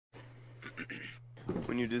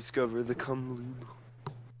when you discover the cum lube.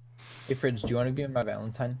 Hey, Fridge, do you want to be my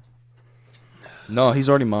Valentine? No, he's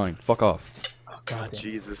already mine. Fuck off. Oh, God,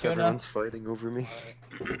 Jesus, Jonah? everyone's fighting over me.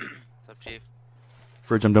 What's up, Chief?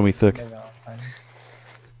 Fridge, I'm done with thick. My Valentine.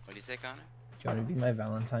 What do you say, Connor? Do you want to be my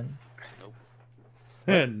Valentine? Nope.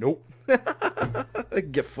 Nope.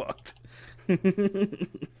 Get fucked.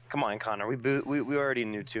 Come on, Connor. We already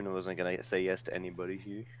knew Tuna wasn't gonna say yes to anybody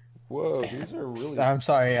here. Whoa, these are really. I'm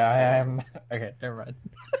sorry, I am. Okay, never mind.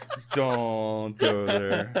 Don't go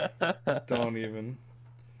there. Don't even.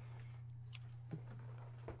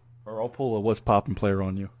 Or I'll pull a what's poppin' player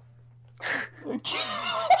on you.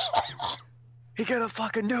 He got a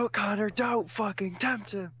fucking note, Connor. Don't fucking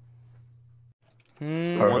tempt him.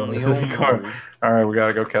 Alright, we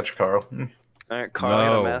gotta go catch Carl. Alright, Carl, I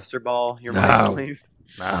got a master ball. You're my No. slave.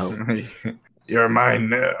 No. You're mine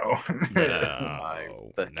now.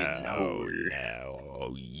 No. fucking No.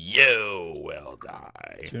 No. You will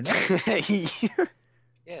die. Tuna?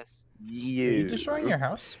 Yes. Are you You. destroying your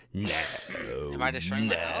house? No. Am I destroying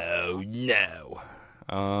my house? No.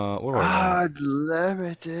 What are we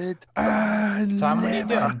Unlimited. Tom, what are you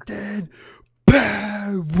doing? doing?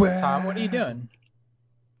 Tom, what are you doing?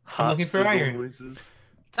 Hot looking for sizzle iron. noises.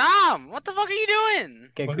 Tom, what the fuck are you doing?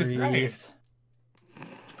 Get Look at griefed.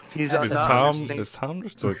 He's Is outside. Is Tom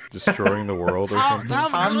just like destroying the world or something?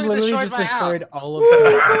 Tom literally just my house. destroyed all of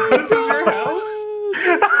the This is your house?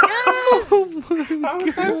 Oh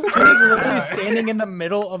my God. Tuna's literally standing in the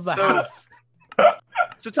middle of the house.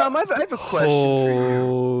 So Tom, I have a question for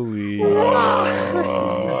Holy. you.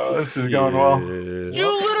 This is going well. shit. You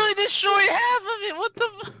literally destroyed half of it. What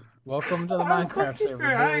the? Welcome to the Minecraft server,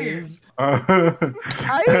 boys.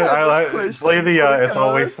 I like play the it's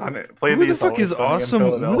always sunny. Play Who the It's fuck Always is Sunny in awesome? Who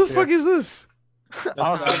the Philadelphia. fuck is this?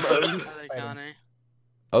 Other Connor.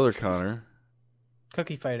 Other Connor.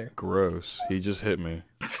 Cookie fighter. Gross. He just hit me.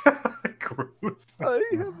 Gross. I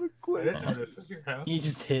have a question. This is your house? You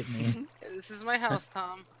just hit me. This is my house,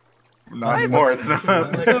 Tom. Not anymore. It's Like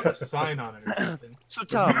not. a sign on it or something. So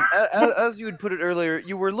Tom, as you had put it earlier,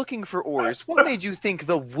 you were looking for ores. What made you think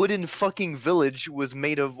the wooden fucking village was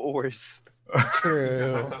made of ores? Because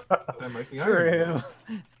I True. thought that might be iron.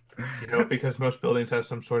 True. You know, because most buildings have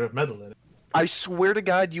some sort of metal in it. I swear to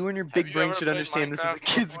God, you and your big you brain ever should played understand this is a Minecraft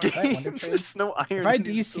kid's before? Can I wonder game. trade? There's no iron. If I in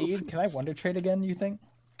these DC'd, can I wonder trade again, you think?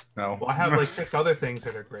 No. Well, I have like 6 other things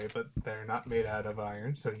that are great, but they're not made out of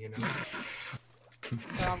iron, so you know.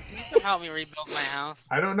 Tom, can you come help me rebuild my house?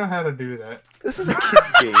 I don't know how to do that. This is a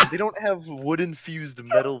kid's game. They don't have wooden fused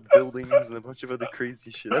metal buildings and a bunch of other crazy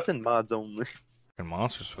shit. That's in mods only. Fucking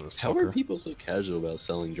monsters for this How are fucker. people so casual about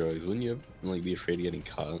selling drugs? Wouldn't you like be afraid of getting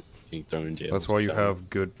caught, getting thrown in jail? That's why you have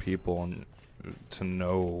good people and to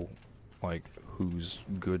know like who's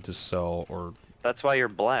good to sell or That's why you're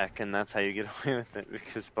black, and that's how you get away with it,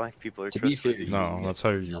 because black people are To be fair, trustworthy. no, that's how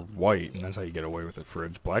you're white and that's how you get away with it,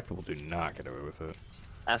 Fridge. Black people do not get away with it.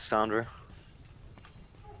 Ask Sandra.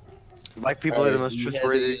 Black people are the most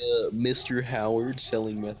trustworthy. Mr. Howard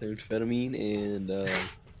selling methamphetamine and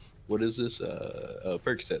what is this?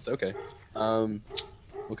 Percocets. Okay.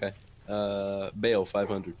 Okay. Bail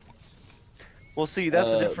 500. Well, see, that's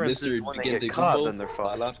the difference Mr. is when they Vicente get caught, Gumbo, then they're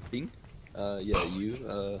fucked. Balafing. Yeah,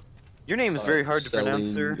 you. Your name is very hard to pronounce,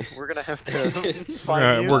 sir. selling- We're gonna have to find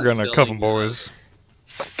Alright, you. we're gonna cuff Selling, them, boys.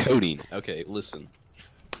 Codeine. Okay, listen.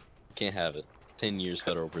 Can't have it. 10 years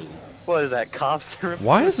federal prison. What is that, cough syrup?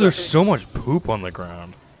 Why is there so much poop on the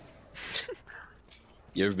ground?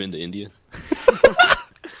 You ever been to India?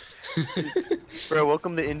 Bro,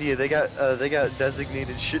 welcome to India. They got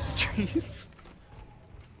designated shit streets.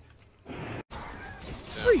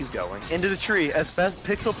 Where are you going? Into the tree. As best,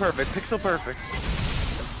 pixel perfect. Pixel perfect.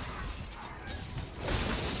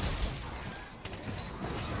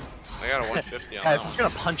 I got a 150 on Guys, that I'm one.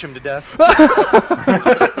 gonna punch him to death.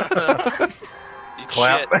 Eat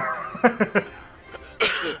Clap. shit.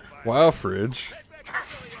 Wow, Fridge.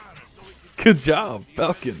 Good job,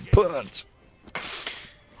 Falcon Punch.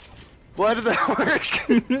 Why did that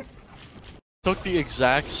work? Took the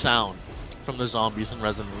exact sound from the zombies in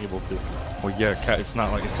Resident Evil 2. Well, yeah, it's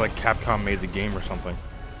not like it's like Capcom made the game or something.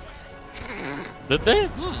 Did they?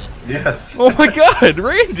 Yes. Oh my God,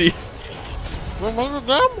 Randy! Remember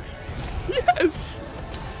them? Yes.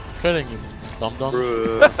 Kidding you, dum dum.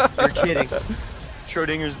 Bruh, you're kidding.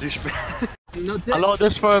 Schrodinger's douchebag. Hello,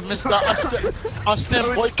 this for Mr. Austin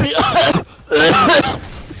Boyke.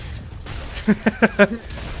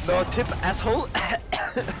 No tip, asshole.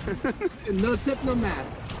 No tip, no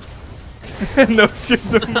mask. No chip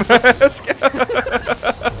the mask.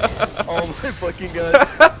 Oh my fucking god.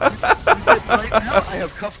 You tip right now? I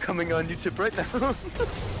have cuff coming on. You tip right now.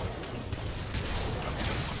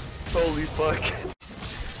 Holy fuck.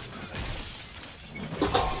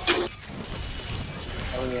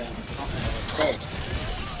 Oh yeah.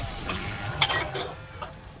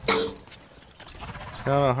 It's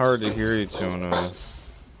kind of hard to hear you, Tuna.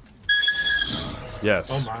 Yes.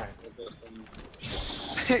 Oh my.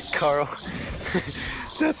 Carl.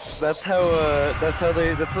 that's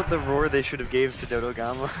what the roar they should have gave to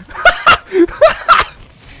Dodogama.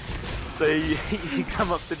 So you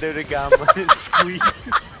come up to Dodogama and squeeze.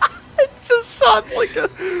 It just sounds like a.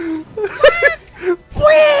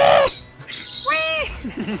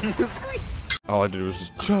 All I did was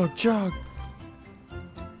just chug, chug.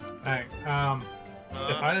 Alright,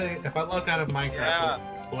 if I log out of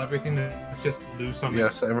Minecraft, will everything that's just loose on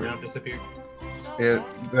Yes, the ground disappear?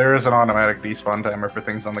 There is an automatic despawn timer for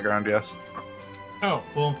things on the ground, yes. Oh,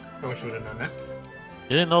 well, I wish I would have known that.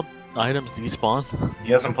 You didn't know items despawn?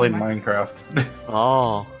 He hasn't played Minecraft.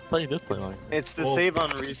 Oh, I thought you did play Minecraft. It's to save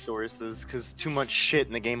on resources, because too much shit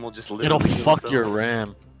in the game will just literally It'll heal fuck itself. your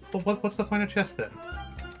RAM. But what's the point of chest then?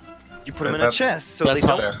 You put them in a chest, so That's they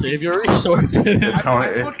how don't you save your resources.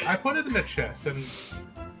 I put it in a chest, and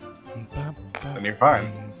And you're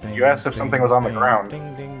fine. You asked if something was on the ground.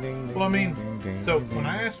 well, I mean, so when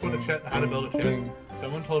I asked what how to build a chest,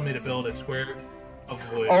 someone told me to build a square of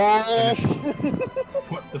wood Oh! and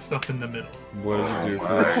put the stuff in the middle. What did you do,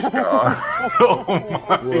 Oh Fridge? my god. Oh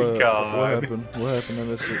my god. What happened? What happened? I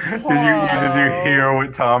missed it. Did you hear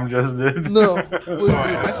what Tom just did? No. So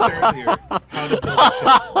I asked earlier how to build a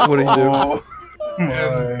chest. What did he do? Oh my.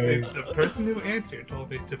 And the person who answered told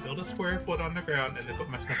me to build a square foot on the ground and then put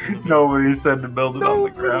my stuff in the middle. Nobody said to build it on the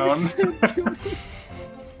ground.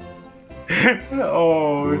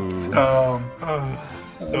 Oh, Tom.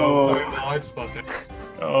 So Oh. well, I just lost it.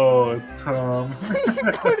 Oh, Tom.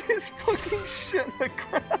 He put his fucking shit in the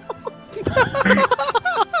ground.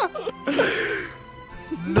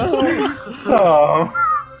 No! Tom.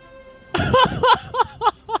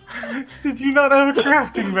 Did you not have a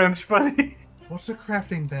crafting bench, buddy? What's a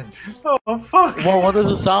crafting bench? Oh, fuck. Well, what does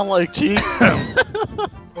it sound like, Chief?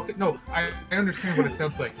 Okay, no, I understand what it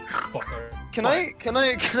sounds like. Fuck. Can I Tell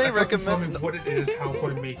me recommend? what it is, how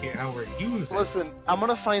we're making it, how we're using it. Listen, I'm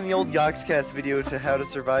gonna find the old Yogscast video to how to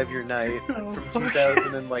survive your night Oh, from fuck.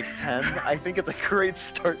 2010. I think it's a great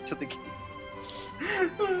start to the game.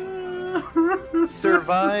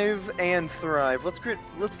 Survive and thrive. Let's get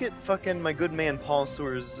fucking my good man Paul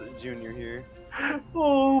Soares Jr. here.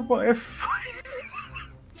 Oh my.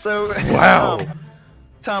 So Wow.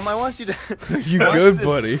 Tom, I want you to. You watch good, this-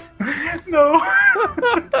 buddy? No.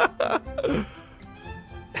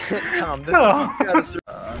 Tom, this No. is you gotta sur-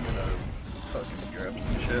 I'm gonna fucking grab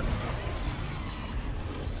some shit.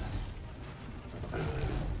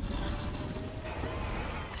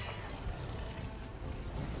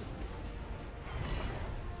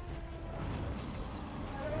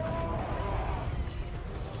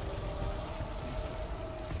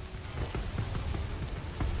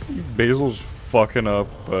 Basil's fucking up,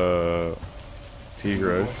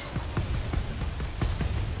 Tigres.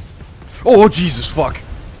 Oh, Jesus, fuck!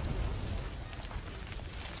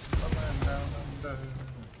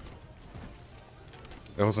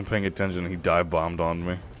 I wasn't paying attention, he dive bombed on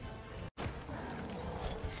me.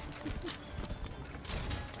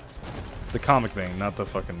 The comic Bane, not the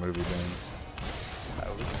fucking movie Bane. I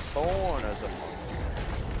was born as a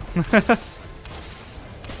monk.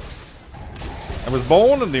 I was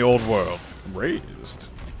born in the old world. Raised.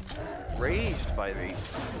 Raised by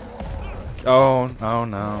these. Oh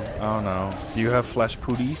no, oh no. Do you have flesh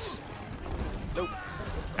pooties? Nope.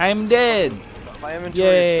 I'm dead! My inventory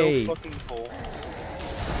Yay. is so fucking full.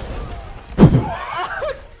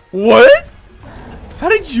 What? How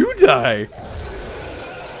did you die?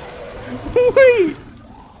 Wait!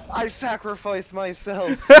 I sacrificed myself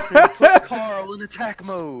and put Carl in attack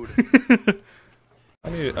mode. I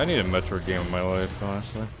need a Metroid game in my life,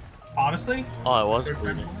 honestly. Honestly? Oh, I was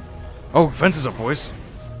bleeding. Oh, fences up, boys.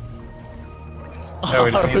 No,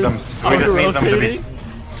 we just need them. We just need them to be.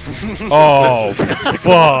 Oh,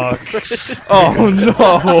 fuck. Oh,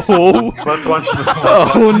 no. Let's watch the.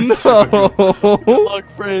 Oh, no. Fuck,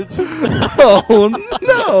 Fridge. Oh,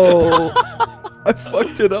 no. I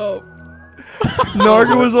fucked it up.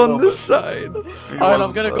 Narga was on this side. Alright,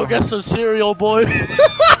 I'm gonna go get some cereal, boy.